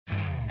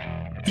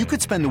You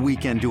could spend the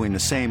weekend doing the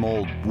same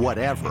old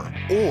whatever,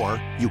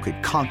 or you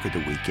could conquer the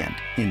weekend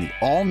in the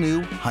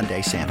all-new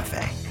Hyundai Santa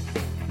Fe.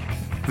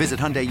 Visit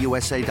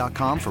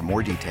HyundaiUSA.com for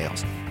more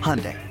details.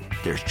 Hyundai,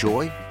 there's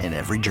joy in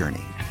every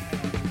journey.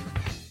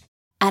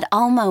 At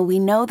Alma, we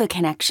know the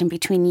connection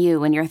between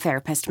you and your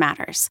therapist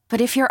matters.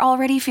 But if you're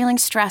already feeling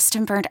stressed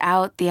and burnt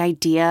out, the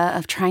idea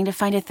of trying to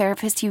find a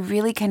therapist you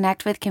really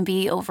connect with can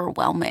be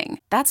overwhelming.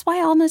 That's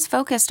why Alma's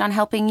focused on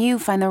helping you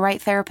find the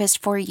right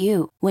therapist for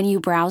you. When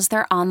you browse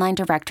their online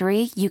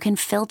directory, you can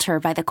filter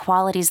by the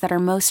qualities that are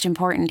most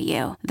important to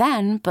you.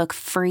 Then book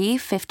free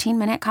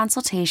 15-minute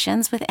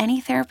consultations with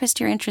any therapist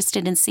you're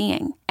interested in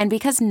seeing. And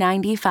because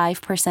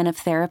 95% of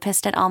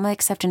therapists at Alma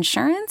accept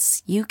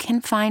insurance, you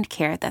can find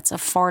care that's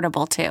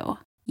affordable too.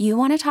 You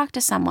want to talk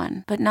to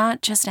someone, but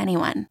not just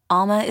anyone.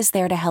 Alma is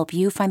there to help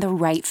you find the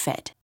right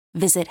fit.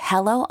 Visit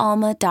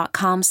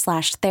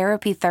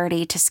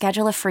helloalma.com/therapy30 to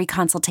schedule a free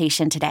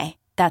consultation today.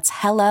 That's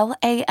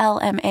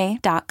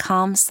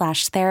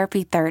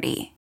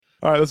helloalma.com/therapy30.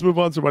 All right, let's move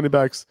on to running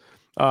backs.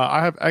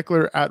 I have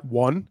Eckler at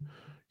 1.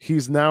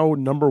 He's now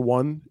number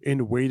 1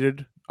 in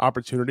weighted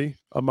opportunity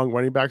among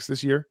running backs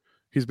this year.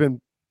 He's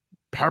been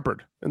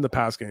peppered in the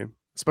pass game,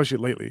 especially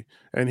lately,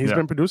 and he's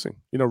been producing.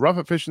 Rough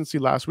efficiency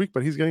last week,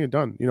 but he's getting it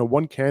done.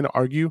 One can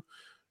argue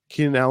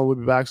Keenan Allen will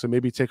be back, so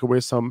maybe take away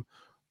some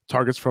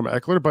targets from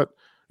Eckler. But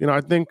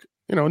I think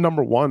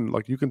number 1,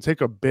 like, you can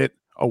take a bit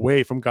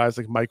away from guys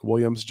like Mike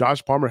Williams.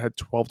 Josh Palmer had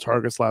 12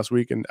 targets last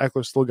week, and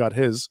Eckler still got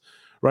his,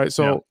 right?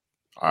 So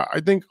I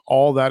think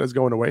all that is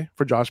going away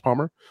for Josh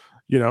Palmer.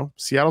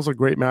 Seattle's a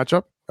great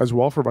matchup as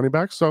well for running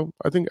backs, so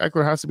I think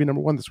Eckler has to be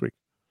number 1 this week.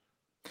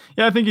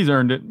 Yeah, I think he's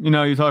earned it.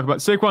 You talk about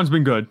Saquon's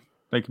been good.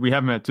 Like, we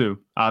have him at 2,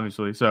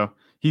 obviously. So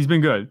he's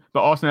been good.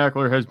 But Austin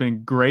Eckler has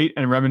been great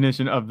and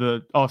reminiscent of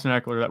the Austin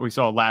Eckler that we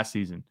saw last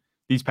season,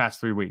 these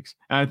past 3 weeks.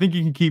 And I think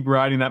you can keep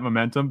riding that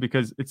momentum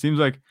because it seems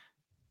like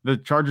the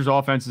Chargers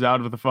offense is out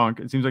of the funk.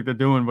 It seems like they're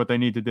doing what they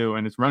need to do,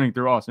 and it's running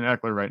through Austin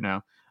Eckler right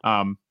now.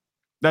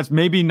 That's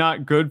maybe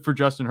not good for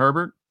Justin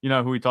Herbert,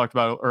 who we talked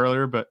about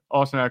earlier, but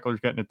Austin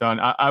Eckler's getting it done.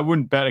 I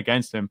wouldn't bet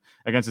against him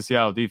against the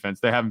Seattle defense.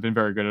 They haven't been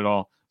very good at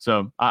all.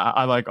 So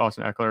I like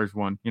Austin Eckler as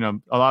 1. A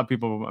lot of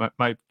people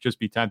might just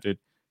be tempted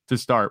to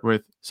start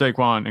with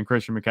Saquon and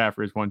Christian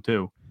McCaffrey as 1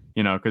 too,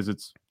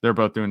 because they're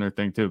both doing their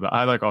thing too. But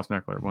I like Austin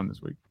Eckler at 1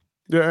 this week.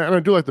 Yeah, and I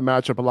do like the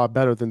matchup a lot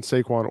better than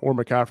Saquon or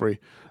McCaffrey.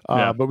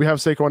 But we have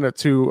Saquon at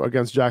 2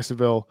 against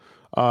Jacksonville.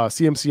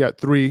 CMC at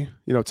 3.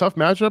 Tough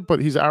matchup, but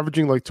he's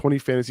averaging like 20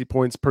 fantasy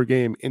points per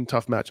game in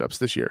tough matchups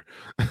this year.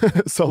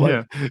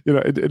 So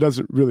it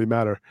doesn't really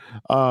matter.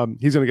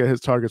 He's going to get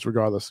his targets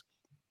regardless.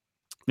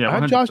 Yeah,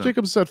 I had Josh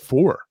Jacobs at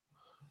 4.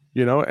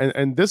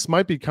 And this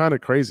might be kind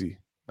of crazy.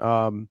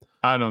 I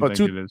don't think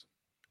it is.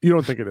 You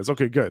don't think it is?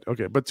 Okay, good.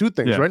 Okay, but 2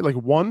 things, right? Like,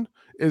 1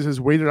 is his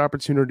weighted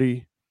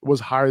opportunity was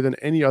higher than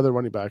any other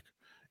running back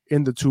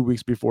in the 2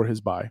 weeks before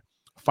his bye.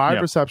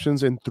 5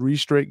 receptions in 3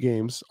 straight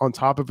games on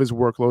top of his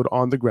workload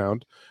on the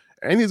ground.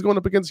 And he's going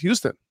up against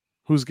Houston,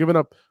 who's given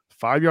up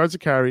 5 yards a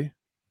carry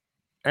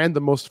and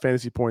the most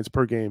fantasy points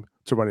per game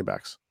to running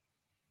backs.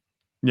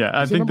 Yeah,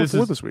 I think this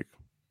is this week.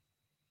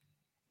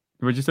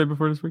 What did you say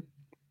before this week?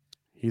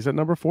 He's at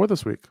number 4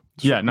 this week.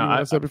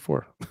 I said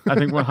before. I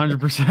think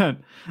 100%.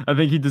 I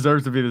think he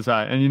deserves to be this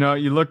high. And, you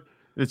look,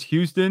 it's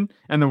Houston,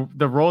 and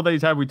the role that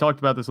he's had, we talked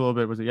about this a little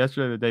bit, was it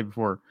yesterday or the day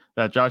before,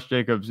 that Josh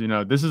Jacobs,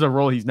 this is a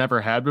role he's never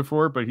had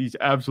before, but he's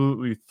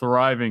absolutely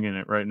thriving in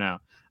it right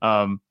now.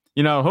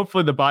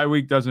 Hopefully the bye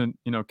week doesn't,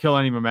 kill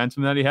any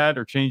momentum that he had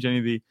or change any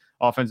of the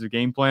offensive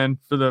game plan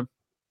for the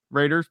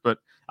Raiders, but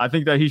I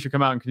think that he should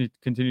come out and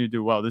continue to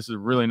do well. This is a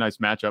really nice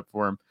matchup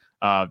for him.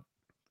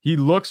 He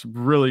looks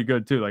really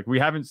good too. Like, we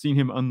haven't seen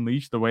him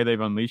unleash the way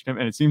they've unleashed him.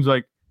 And it seems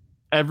like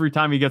every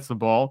time he gets the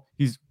ball,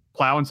 he's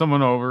plowing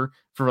someone over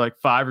for like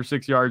 5 or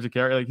 6 yards of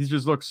carry. Like, he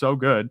just looks so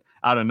good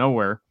out of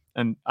nowhere.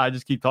 And I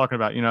just keep talking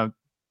about,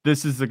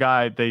 this is the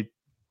guy they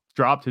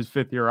dropped his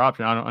 5th-year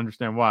option. I don't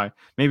understand why.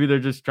 Maybe they're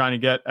just trying to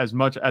get as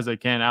much as they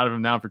can out of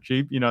him now for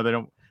cheap. They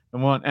don't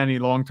want any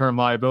long-term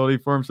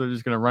liability for him. So they're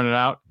just going to run it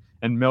out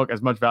and milk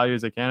as much value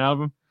as they can out of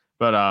him.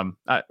 But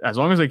as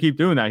long as they keep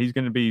doing that, he's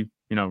going to be,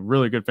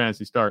 really good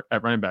fantasy start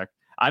at running back.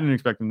 I didn't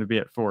expect him to be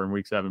at 4 in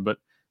week 7, but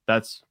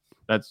that's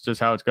just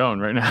how it's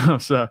going right now.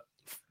 So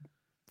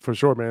for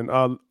sure, man.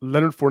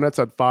 Leonard Fournette's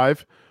at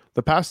 5.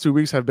 The past 2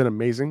 weeks have been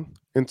amazing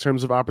in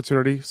terms of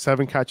opportunity.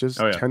 7 catches,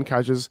 10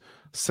 catches,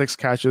 6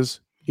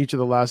 catches each of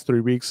the last 3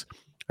 weeks.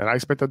 And I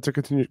expect that to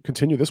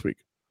continue this week.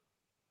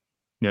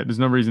 Yeah, there's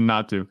no reason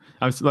not to.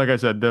 Like I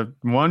said, the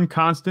one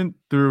constant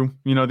through,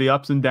 the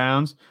ups and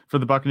downs for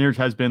the Buccaneers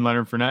has been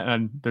Leonard Fournette,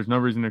 and there's no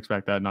reason to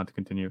expect that not to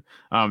continue.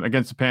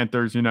 Against the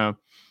Panthers, the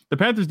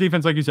Panthers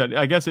defense, like you said,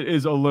 I guess it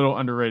is a little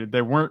underrated.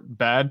 They weren't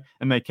bad,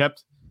 and they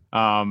kept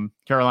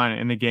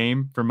Carolina in the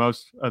game for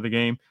most of the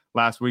game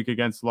last week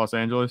against Los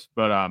Angeles.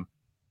 But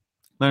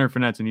Leonard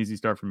Fournette's an easy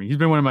start for me. He's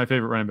been one of my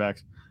favorite running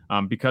backs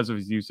because of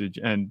his usage,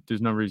 and there's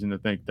no reason to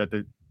think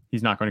that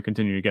he's not going to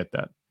continue to get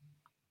that.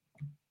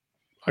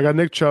 I got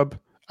Nick Chubb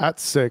at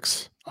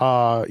 6.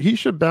 He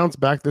should bounce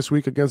back this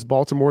week against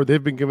Baltimore.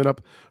 They've been giving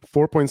up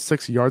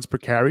 4.6 yards per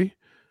carry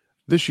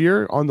this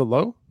year on the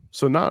low.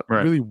 So not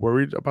Right. really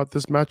worried about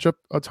this matchup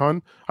a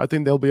ton. I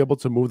think they'll be able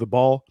to move the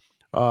ball.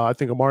 I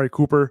think Amari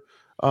Cooper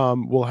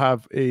will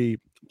have a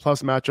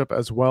plus matchup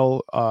as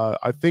well.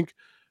 I think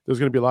there's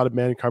going to be a lot of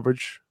man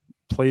coverage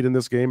played in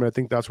this game. And I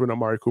think that's when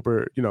Amari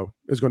Cooper,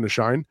 is going to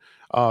shine,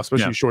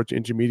 especially short to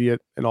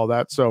intermediate and all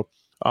that. So,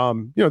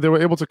 they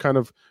were able to kind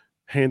of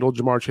handle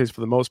Jamar Chase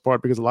for the most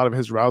part because a lot of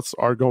his routes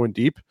are going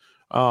deep,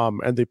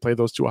 and they play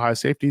those two high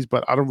safeties.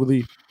 But I don't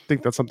really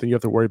think that's something you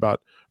have to worry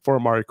about for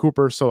Amari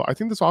Cooper. So I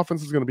think this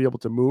offense is going to be able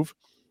to move,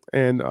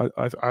 and I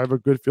have a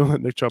good feeling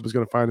that Nick Chubb is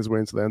going to find his way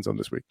into the end zone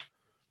this week.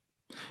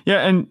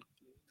 Yeah, and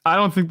I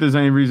don't think there's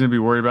any reason to be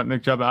worried about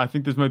Nick Chubb. I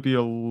think this might be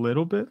a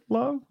little bit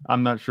low.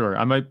 I'm not sure.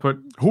 I might put...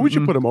 Who would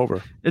you put him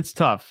over? It's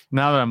tough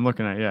now that I'm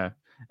looking at it, yeah.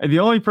 And the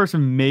only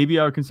person maybe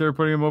I would consider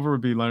putting him over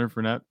would be Leonard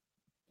Fournette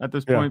at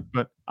this point,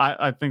 but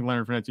I think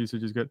Leonard Fournette's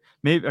usage is good.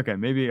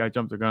 Maybe I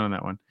jumped the gun on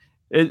that one.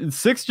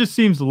 6 just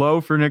seems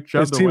low for Nick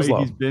Chubb. It seems low.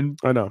 He's been.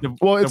 I know.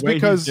 It's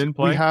because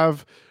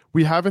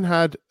we haven't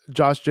had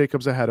Josh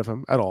Jacobs ahead of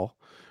him at all.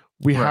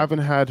 We haven't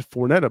had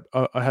Fournette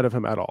ahead of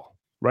him at all,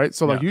 right?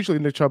 So usually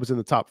Nick Chubb is in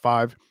the top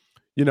 5.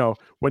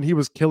 When he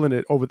was killing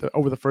it over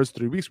the first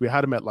 3 weeks, we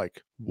had him at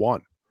like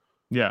 1.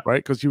 Yeah,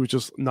 right, because he was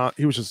just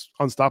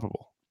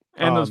unstoppable.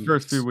 And those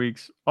first few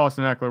weeks,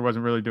 Austin Eckler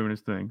wasn't really doing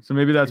his thing. So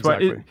maybe that's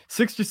why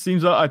 6 just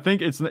seems. I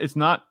think it's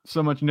not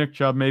so much Nick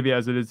Chubb maybe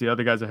as it is the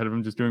other guys ahead of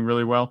him just doing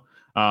really well.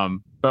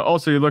 But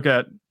also you look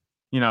at,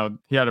 he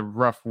had a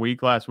rough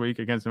week last week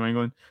against New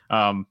England.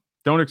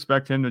 Don't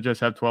expect him to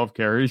just have 12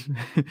 carries,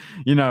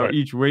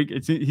 each week.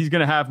 He's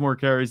going to have more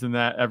carries than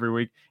that every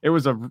week. It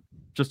was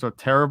just a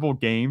terrible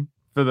game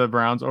for the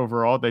Browns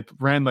overall. They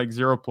ran like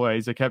 0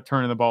 plays. They kept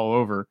turning the ball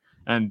over,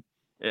 and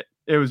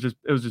it was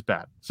just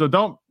bad. So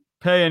don't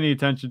pay any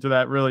attention to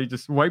that. Really,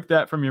 just wipe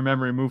that from your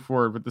memory and move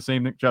forward with the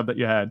same Nick Chubb that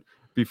you had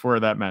before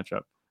that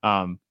matchup.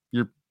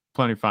 You're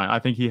plenty fine. I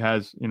think he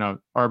has,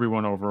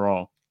 RB1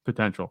 overall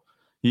potential,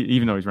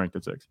 even though he's ranked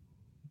at 6.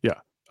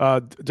 Yeah.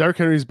 Derrick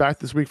Henry's back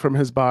this week from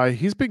his bye.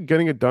 He's been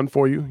getting it done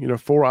for you.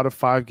 4 out of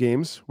 5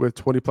 games with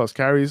 20 plus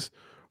carries,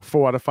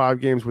 4 out of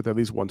 5 games with at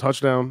least 1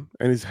 touchdown,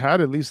 and he's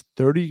had at least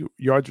 30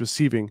 yards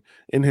receiving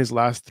in his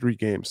last 3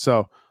 games.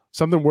 So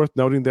something worth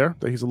noting there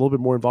that he's a little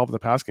bit more involved in the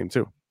pass game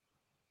too.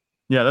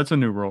 Yeah, that's a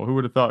new role. Who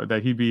would have thought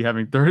that he'd be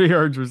having 30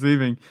 yards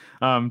receiving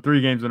 3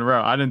 games in a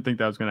row? I didn't think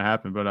that was going to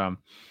happen, but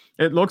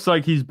it looks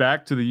like he's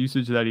back to the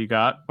usage that he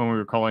got when we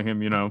were calling him,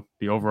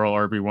 the overall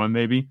RB1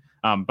 maybe,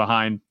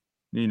 behind,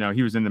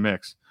 he was in the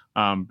mix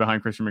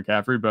behind Christian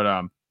McCaffrey. But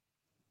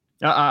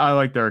I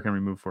like Derrick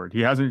Henry move forward.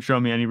 He hasn't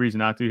shown me any reason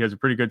not to. He has a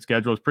pretty good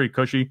schedule. It's pretty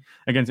cushy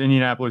against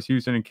Indianapolis,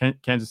 Houston,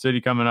 and Kansas City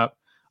coming up.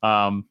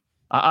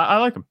 I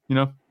like him.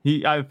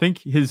 I think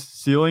his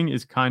ceiling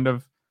is kind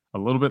of a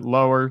little bit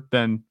lower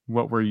than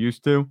what we're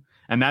used to,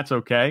 and that's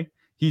okay.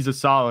 He's a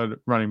solid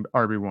running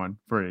RB1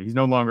 for you. He's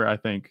no longer, I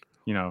think,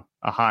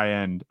 a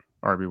high-end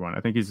RB1.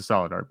 I think he's a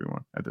solid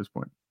RB1 at this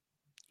point.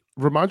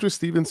 Ramondre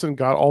Stevenson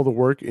got all the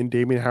work in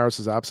Damian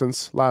Harris's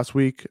absence last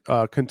week.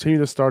 Continue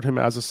to start him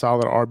as a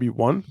solid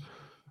RB1,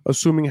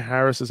 assuming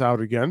Harris is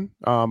out again.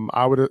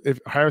 If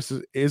Harris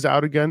is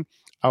out again,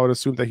 I would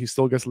assume that he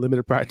still gets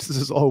limited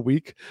practices all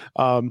week.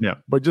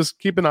 But just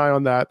keep an eye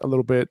on that a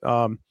little bit.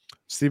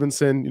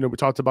 Stevenson, we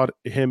talked about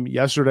him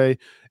yesterday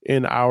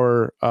in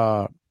our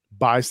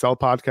buy sell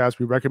podcast.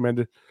 We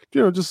recommended,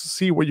 just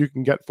see what you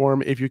can get for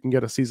him if you can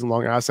get a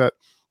season-long asset.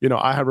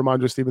 I have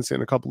Ramondre Stevenson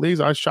in a couple leagues.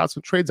 I shot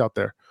some trades out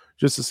there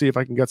just to see if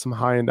I can get some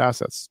high-end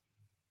assets.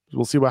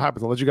 We'll see what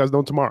happens. I'll let you guys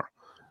know tomorrow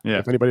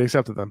if anybody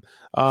accepted them.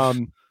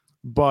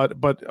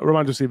 But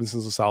Ramondre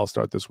Stevenson's a solid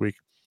start this week.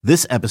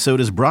 This episode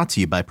is brought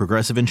to you by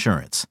Progressive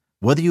Insurance.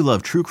 Whether you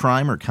love true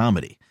crime or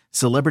comedy,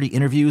 celebrity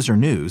interviews or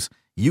news,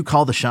 you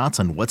call the shots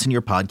on what's in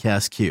your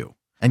podcast queue.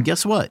 And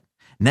guess what?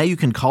 Now you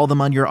can call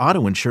them on your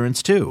auto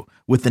insurance too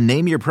with the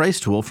Name Your Price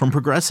tool from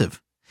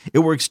Progressive. It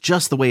works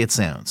just the way it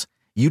sounds.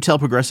 You tell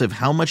Progressive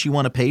how much you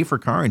want to pay for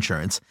car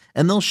insurance,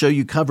 and they'll show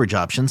you coverage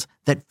options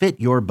that fit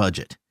your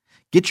budget.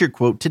 Get your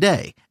quote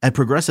today at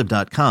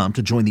Progressive.com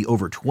to join the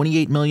over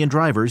 28 million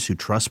drivers who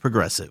trust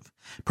Progressive.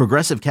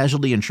 Progressive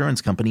Casualty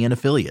Insurance Company and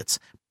Affiliates.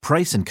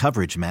 Price and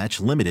coverage match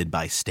limited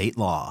by state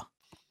law.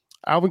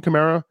 Alvin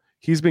Kamara,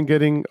 he's been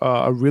getting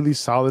a really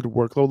solid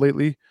workload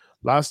lately.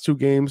 Last 2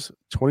 games,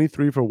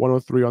 23 for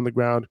 103 on the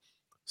ground,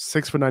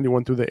 6 for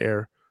 91 through the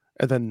air,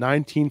 and then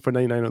 19 for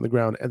 99 on the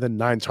ground, and then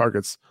 9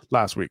 targets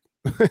last week.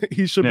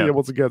 He should be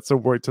able to get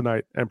some work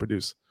tonight and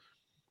produce.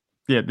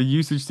 Yeah, the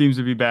usage seems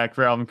to be back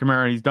for Alvin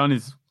Kamara. He's done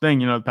his thing,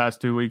 the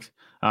past 2 weeks.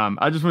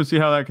 I just want to see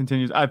how that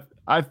continues.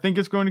 I think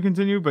it's going to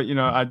continue, but,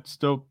 I'd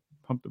still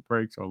pump the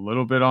brakes a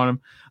little bit on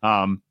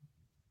him.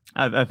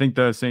 I think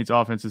the Saints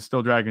offense is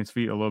still dragging its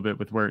feet a little bit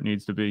with where it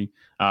needs to be.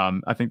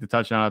 I think the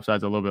touchdown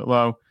upside's a little bit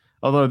low,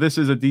 although this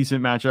is a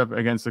decent matchup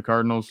against the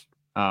Cardinals.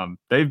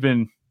 They've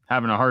been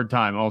having a hard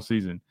time all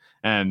season,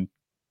 and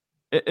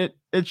it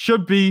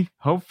should be,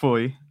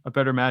 hopefully, a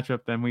better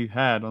matchup than we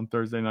had on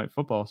Thursday Night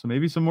Football. So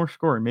maybe some more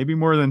scoring, maybe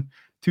more than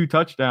 2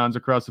 touchdowns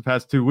across the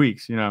past 2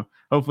 weeks.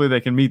 Hopefully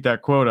they can meet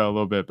that quota a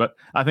little bit. But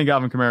I think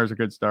Alvin Kamara is a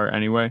good start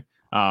anyway.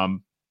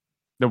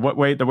 The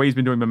way he's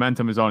been doing,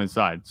 momentum is on his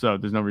side, so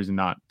there's no reason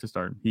not to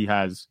start. He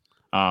has,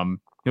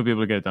 he'll be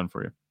able to get it done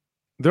for you.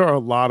 There are a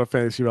lot of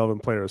fantasy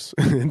relevant players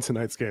in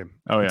tonight's game.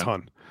 Oh yeah, a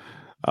ton.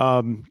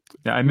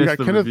 Yeah, I missed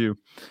the review.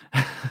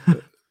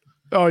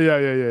 Oh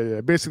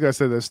yeah. Basically, I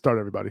said this: start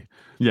everybody.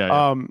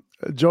 Yeah.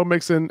 Joe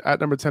Mixon at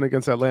number 10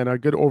 against Atlanta.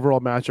 Good overall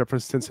matchup for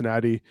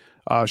Cincinnati.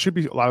 Should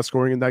be a lot of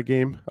scoring in that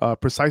game.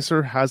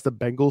 Preciser has the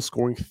Bengals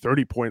scoring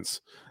 30 points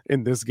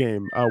in this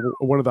game.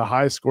 One of the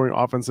highest scoring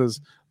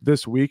offenses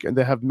this week, and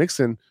they have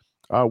Mixon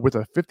with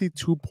a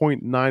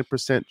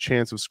 52.9%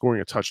 chance of scoring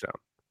a touchdown.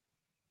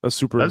 That's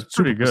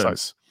pretty good.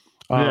 Precise.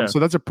 So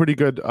that's a pretty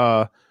good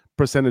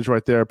percentage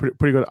right there.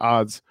 Pretty good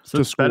odds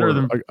to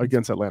score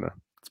against Atlanta.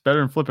 It's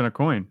better than flipping a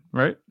coin,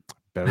 right?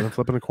 Better than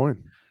flipping a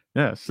coin.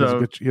 Yeah,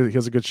 so he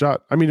has a good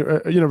shot. I mean,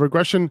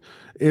 regression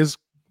is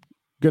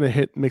going to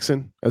hit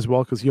Mixon as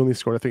well because he only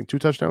scored, I think, 2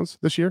 touchdowns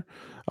this year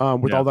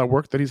with all that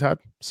work that he's had.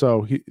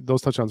 So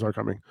those touchdowns are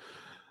coming.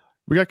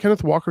 We got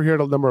Kenneth Walker here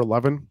at number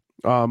 11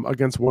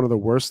 against one of the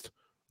worst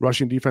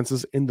rushing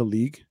defenses in the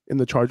league in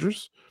the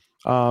Chargers.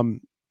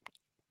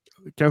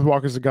 Kenneth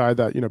Walker is a guy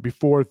that,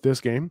 before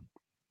this game,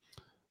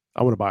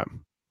 I want to buy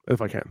him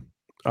if I can.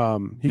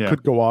 He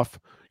could go off.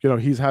 He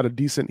had a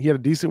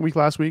decent week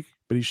last week,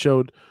 but he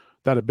showed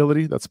that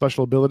ability, that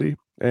special ability.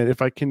 And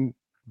if I can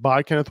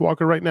buy Kenneth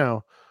Walker right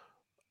now,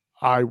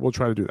 I will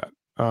try to do that.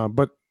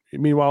 But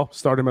meanwhile,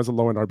 start him as a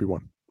low-end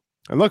RB1.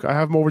 And look, I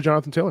have him over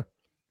Jonathan Taylor.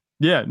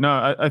 Yeah,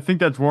 no, I think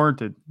that's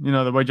warranted.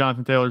 The way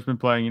Jonathan Taylor's been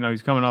playing,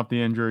 he's coming off the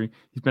injury.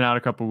 He's been out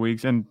a couple of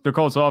weeks. And the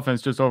Colts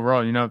offense just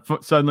overall,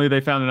 suddenly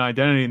they found an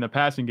identity in the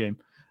passing game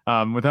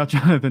without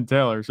Jonathan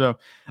Taylor. So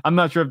I'm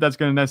not sure if that's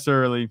going to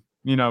necessarily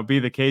be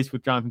the case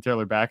with Jonathan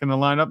Taylor back in the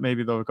lineup.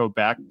 Maybe they'll go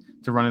back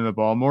to running the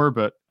ball more,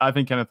 but I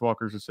think Kenneth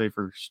Walker's a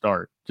safer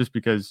start just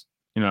because,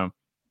 the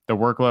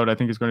workload I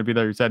think is going to be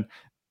there. You said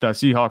the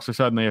Seahawks are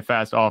suddenly a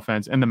fast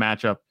offense, and the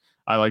matchup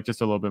I like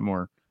just a little bit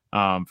more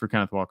for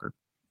Kenneth Walker.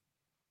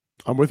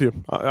 I'm with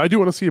you. I do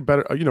want to see a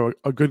better,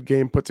 a good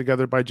game put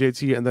together by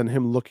JT and then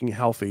him looking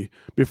healthy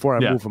before I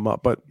move him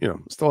up, but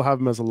still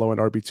have him as a low end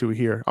RB2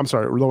 here. I'm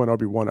sorry, low end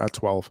RB1 at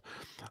 12.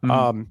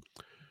 Mm-hmm.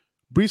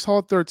 Breece Hall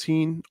at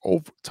 13,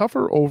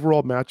 tougher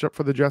overall matchup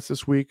for the Jets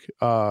this week.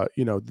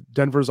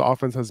 Denver's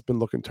offense has been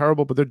looking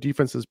terrible, but their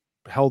defense has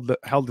held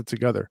it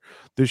together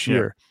this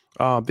year.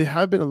 They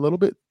have been a little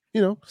bit,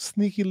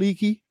 sneaky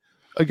leaky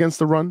against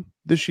the run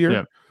this year.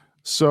 Yeah.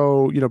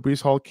 So,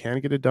 Breece Hall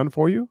can get it done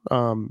for you.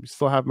 You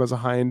still have him as a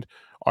high-end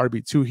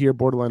RB2 here,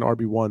 borderline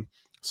RB1.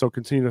 So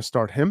continue to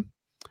start him.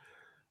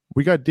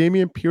 We got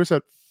Dameon Pierce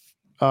at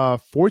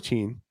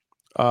 14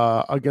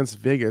 against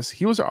Vegas.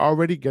 He was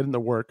already getting the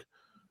work.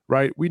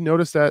 Right, we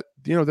noticed that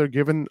they're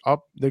giving him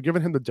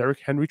the Derrick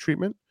Henry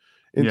treatment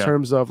in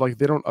terms of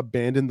they don't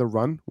abandon the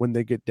run when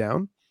they get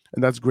down,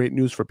 and that's great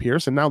news for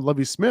Pierce. And now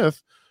Lovie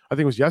Smith, I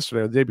think it was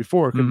yesterday or the day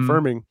before,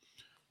 confirming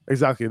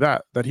exactly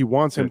that he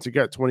wants him to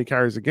get 20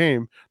 carries a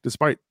game,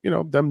 despite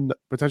them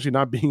potentially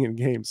not being in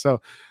games.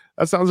 So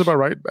that sounds about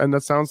right, and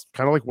that sounds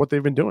kind of like what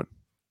they've been doing.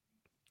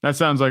 That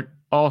sounds like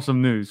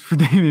awesome news for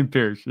Dameon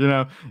Pierce.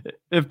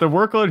 If the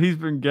workload he's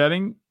been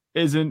getting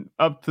isn't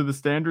up to the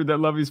standard that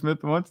Lovie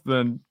Smith wants,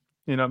 then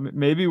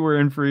maybe we're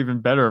in for even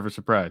better of a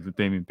surprise with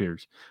Dameon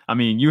Pierce. I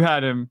mean, you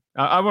had him.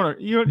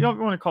 You don't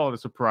want to call it a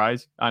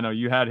surprise. I know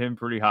you had him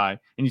pretty high,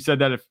 and you said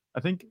that I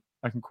think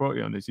I can quote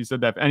you on this. You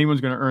said that if anyone's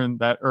going to earn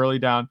that early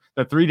down,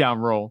 that 3-down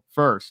role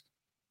first,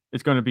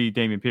 it's going to be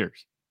Dameon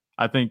Pierce.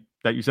 I think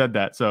that you said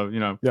that. So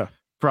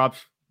props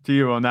to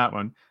you on that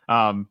one.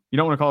 You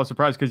don't want to call it a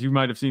surprise because you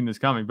might have seen this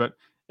coming, but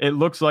it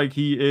looks like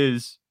he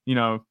is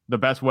the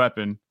best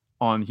weapon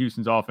on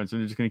Houston's offense, and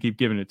they're just going to keep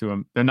giving it to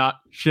him. They're not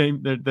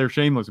they're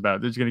shameless about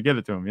it. They're just going to give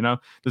it to him.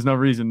 There's no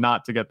reason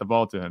not to get the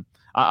ball to him.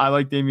 I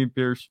like Dameon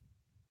Pierce.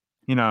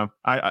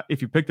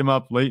 If you picked him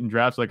up late in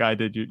drafts like I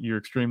did, you're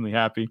extremely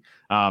happy.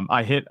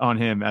 I hit on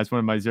him as one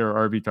of my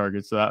 0 RB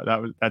targets,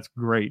 so that's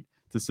great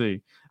to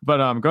see.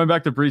 But going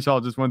back to Breece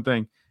Hall, just one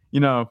thing.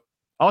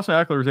 Austin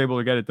Eckler was able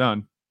to get it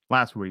done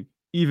last week,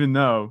 even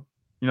though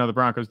the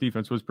Broncos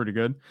defense was pretty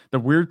good. The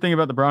weird thing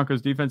about the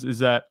Broncos defense is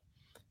that,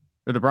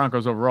 or the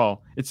Broncos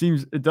overall, it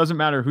seems it doesn't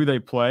matter who they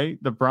play.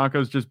 The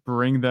Broncos just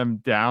bring them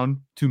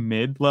down to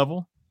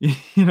mid-level,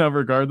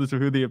 regardless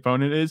of who the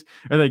opponent is,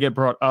 or they get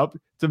brought up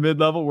to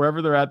mid-level.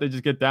 Wherever they're at, they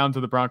just get down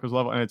to the Broncos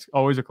level, and it's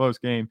always a close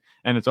game,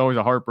 and it's always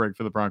a heartbreak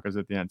for the Broncos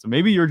at the end. So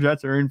maybe your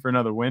Jets are in for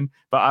another win,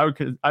 but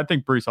I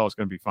think Breece Hall is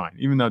going to be fine,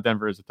 even though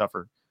Denver is a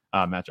tougher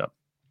matchup.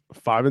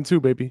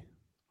 5-2, baby.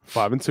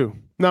 5-2.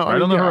 No,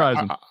 right on the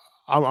horizon.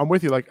 I'm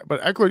with you.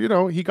 But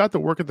Eckler, he got the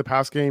work at the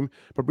pass game,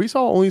 but Breece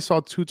Hall only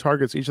saw 2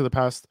 targets each of the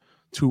past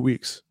 2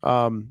 weeks.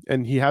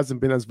 And he hasn't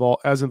been as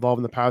involved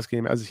in the pass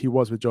game as he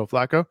was with Joe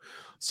Flacco.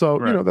 So,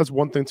 right. That's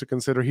one thing to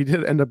consider. He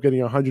did end up getting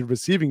 100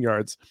 receiving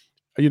yards,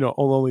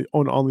 on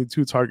only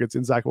 2 targets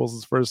in Zach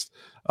Wilson's first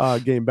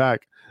game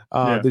back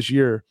this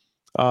year.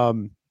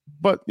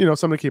 But,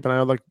 something to keep an eye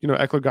on. Like,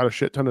 Eckler got a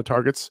shit ton of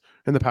targets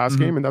in the pass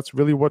game, and that's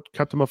really what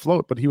kept him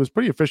afloat. But he was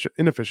pretty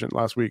inefficient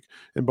last week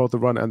in both the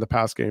run and the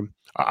pass game.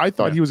 I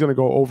thought he was going to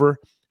go over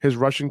his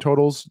rushing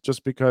totals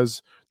just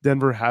because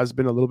Denver has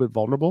been a little bit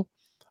vulnerable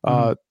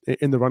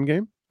in the run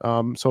game.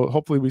 So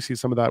hopefully we see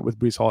some of that with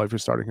Breece Hall if you're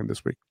starting him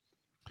this week.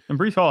 And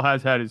Breece Hall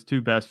has had his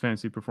 2 best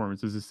fantasy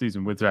performances this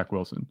season with Zach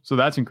Wilson. So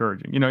that's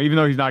encouraging. Even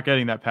though he's not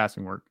getting that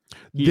passing work.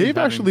 They've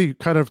actually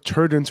kind of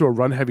turned into a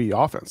run-heavy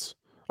offense.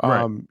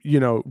 Right.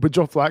 With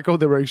Joe Flacco,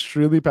 they were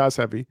extremely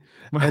pass-heavy.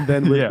 And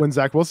then when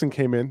Zach Wilson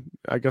came in,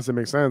 I guess it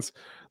makes sense,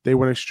 they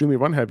went extremely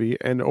run-heavy.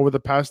 And over the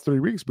past 3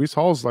 weeks, Breece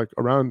Hall's like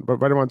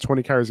right around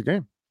 20 carries a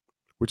game,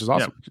 which is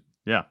awesome.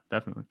 Yeah,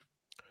 definitely.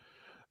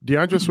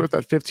 DeAndre Swift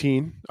at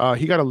 15.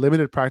 He got a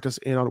limited practice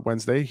in on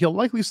Wednesday. He'll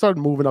likely start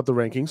moving up the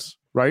rankings,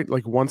 right?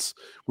 Like once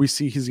we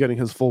see he's getting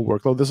his full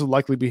workload, this will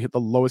likely be the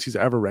lowest he's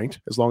ever ranked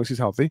as long as he's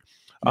healthy.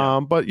 Yeah.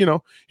 But he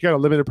got a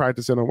limited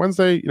practice in on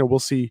Wednesday. We'll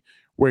see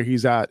where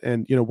he's at.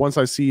 And, once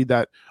I see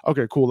that,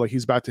 okay, cool, like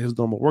he's back to his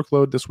normal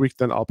workload this week,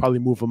 then I'll probably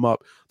move him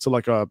up to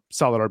like a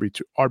solid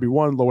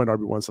RB1, low end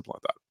RB1, something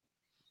like that.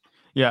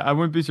 Yeah, I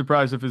wouldn't be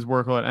surprised if his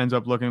workload ends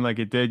up looking like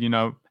it did,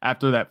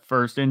 after that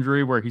first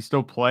injury where he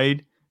still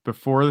played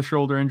before the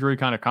shoulder injury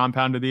kind of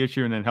compounded the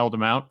issue and then held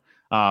him out.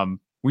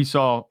 We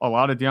saw a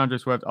lot of DeAndre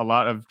Swift, a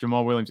lot of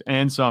Jamal Williams,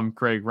 and some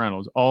Craig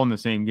Reynolds all in the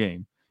same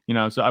game.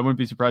 So I wouldn't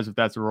be surprised if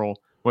that's a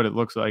role, what it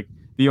looks like.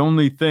 The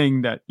only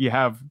thing that you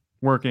have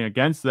working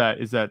against that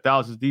is that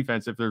Dallas's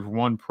defense, if there's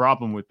one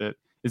problem with it,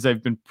 is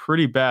they've been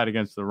pretty bad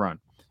against the run.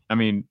 I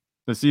mean,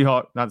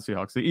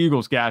 the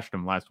Eagles gashed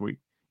them last week.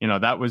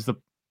 That was the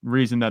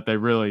reason that they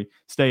really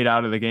stayed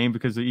out of the game,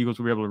 because the Eagles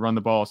were able to run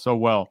the ball so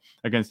well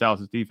against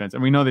Dallas's defense.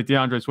 And we know that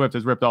DeAndre Swift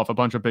has ripped off a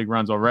bunch of big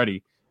runs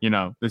already,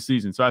 this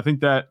season. So I think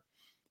that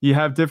you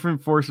have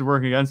different forces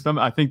working against them.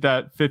 I think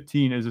that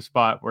 15 is a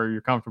spot where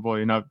you're comfortable.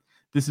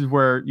 This is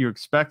where you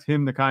expect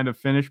him to kind of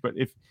finish, but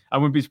I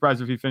wouldn't be surprised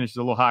if he finishes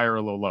a little higher or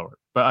a little lower.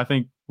 But I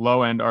think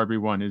low end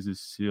RB1 is his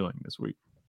ceiling this week.